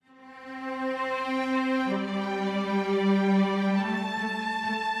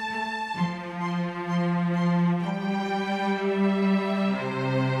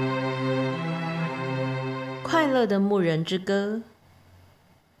乐的牧人之歌》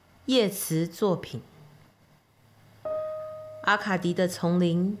叶茨作品。阿卡迪的丛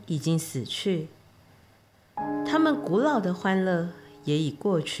林已经死去，他们古老的欢乐也已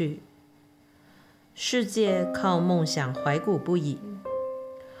过去。世界靠梦想怀古不已，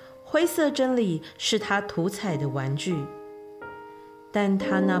灰色真理是他屠宰的玩具，但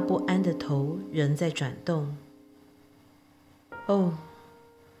他那不安的头仍在转动。哦，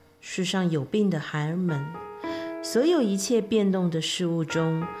世上有病的孩儿们，所有一切变动的事物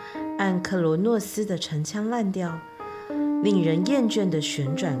中，按克罗诺斯的陈腔滥调，令人厌倦地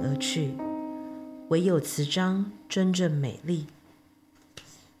旋转而去，唯有词章真正美丽。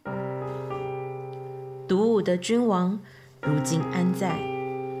独舞的君王如今安在，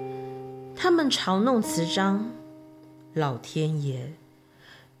他们嘲弄词章，老天爷，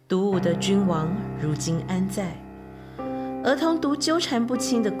独舞的君王如今安在。儿童读纠缠不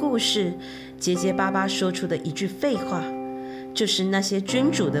清的故事，结结巴巴说出的一句废话，就是那些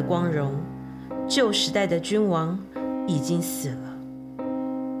君主的光荣。旧时代的君王已经死了。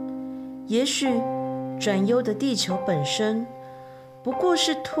也许转悠的地球本身不过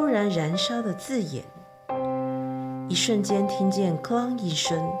是突然燃烧的字眼，一瞬间听见哐一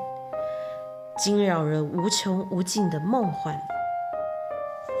声，惊扰了无穷无尽的梦幻。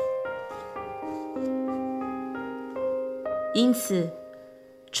因此，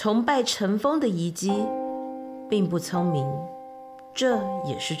崇拜尘封的遗迹并不聪明，这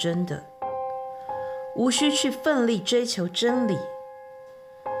也是真的。无需去奋力追求真理，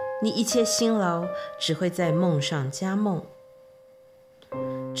你一切辛劳只会在梦上加梦。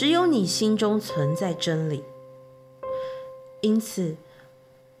只有你心中存在真理，因此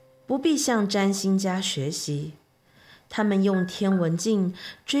不必向占星家学习，他们用天文镜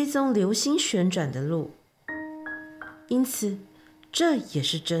追踪流星旋转的路。因此这也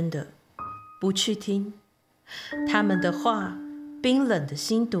是真的，不去听他们的话。冰冷的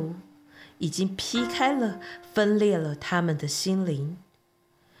心毒已经劈开了，分裂了他们的心灵。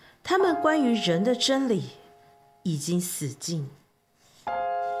他们关于人的真理已经死尽。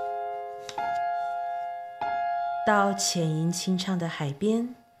到浅吟清唱的海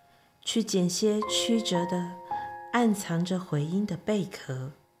边，去捡些曲折的、暗藏着回音的贝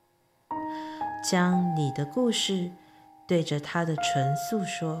壳，将你的故事对着他的唇诉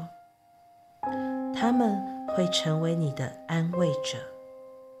说，他们会成为你的安慰者。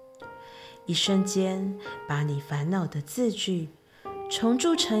一瞬间把你烦恼的字句重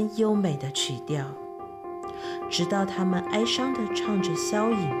铸成优美的曲调，直到他们哀伤地唱着萧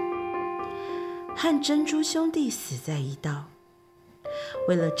影，和珍珠兄弟死在一道。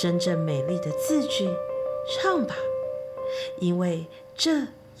为了真正美丽的字句，唱吧，因为这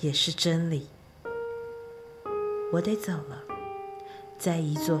也是真理。我得走了，在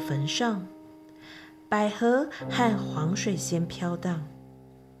一座坟上，百合和黄水仙飘荡。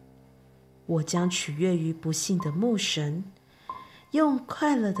我将取悦于不幸的牧神，用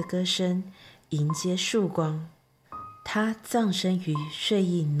快乐的歌声迎接曙光。他葬身于睡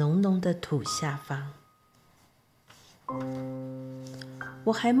意浓浓的土下方。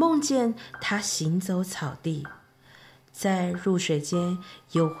我还梦见他行走草地，在入水间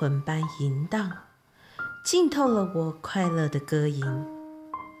幽魂般淫荡，浸透了我快乐的歌吟。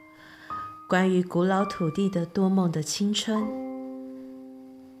关于古老土地的多梦的青春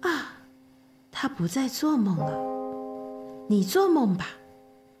啊，他不再做梦了。你做梦吧，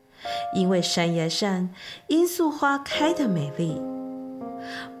因为山崖上罂粟花开得美丽。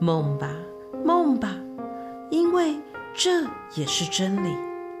梦吧，梦吧，因为这也是真理。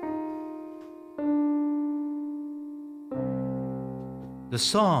The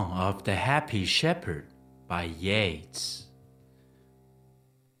Song of the Happy Shepherd by Yeats.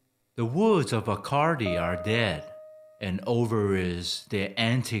 The woods of Arcady are dead, and over is the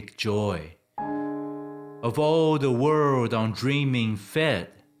antique joy of all the world on dreaming fed.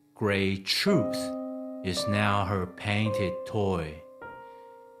 Great truth is now her painted toy.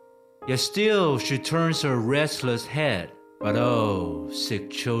 Yet still she turns her restless head. But oh, sick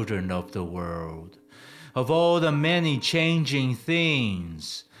children of the world, of all the many changing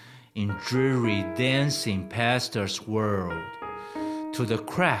things, in dreary dancing past us whirled, to the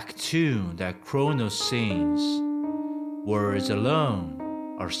cracked tune that Kronos sings, words alone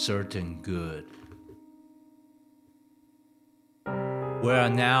are certain good. Where are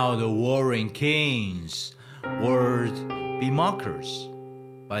now the warring kings? Words be mockers.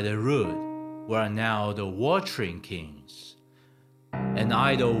 By the root, where are now the watering kings? An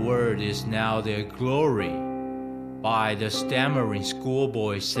idle word is now their glory. By the stammering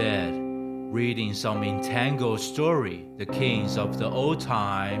schoolboy said, reading some entangled story, the kings of the old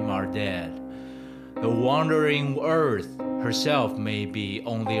time are dead. The wandering earth herself may be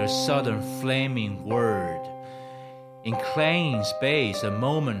only a sudden flaming word, in clanging space a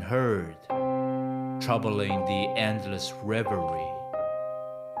moment heard, troubling the endless reverie.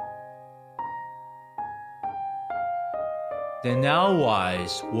 Then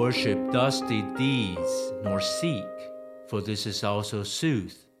nowise worship dusty deeds, nor seek, for this is also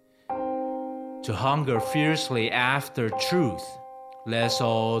sooth, to hunger fiercely after truth, lest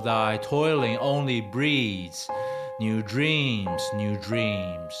all thy toiling only breeds new dreams,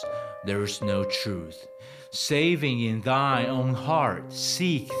 there's no truth. Saving in thine own heart,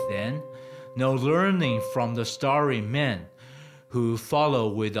 seek then, no learning from the starry men, who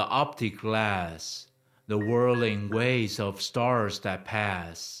follow with the optic glass the whirling ways of stars that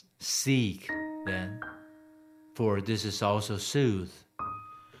pass. Seek then, for this is also sooth.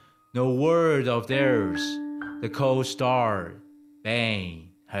 No word of theirs, the cold star, bane,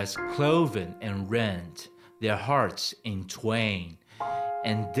 has cloven and rent their hearts in twain,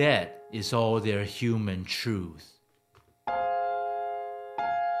 and dead is all their human truth.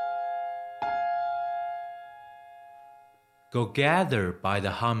 Go gather by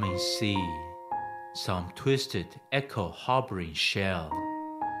the humming sea some twisted echo-harboring shell,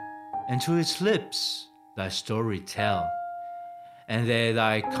 and to its lips thy story tell, and they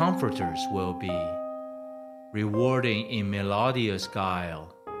thy comforters will be, rewarding in melodious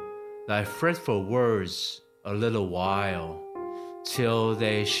guile thy fretful words a little while, till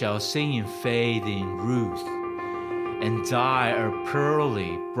they shall sing in fading ruth, and die a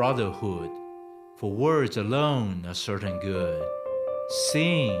pearly brotherhood, for words alone a certain good.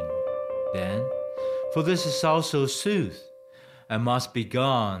 Sing, then, for this is also sooth. I must be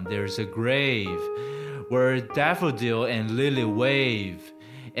gone, there's a grave where daffodil and lily wave,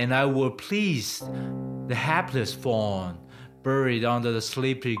 and I will please the hapless fawn, buried under the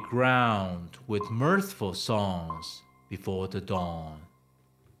sleepy ground, with mirthful songs before the dawn.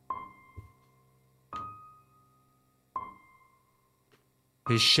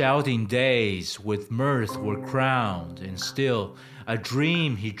 His shouting days with mirth were crowned, and still I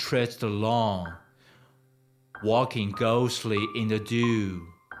dream he treads along, walking ghostly in the dew,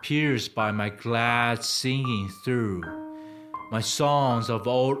 pierced by my glad singing through my songs of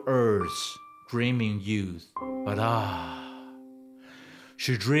old earth's dreaming youth. But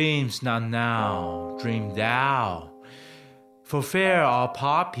she dreams not now, dream thou, for fair are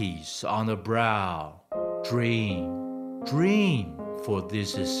poppies on the brow. Dream, dream, for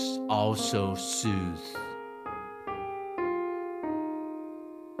this is also sooth.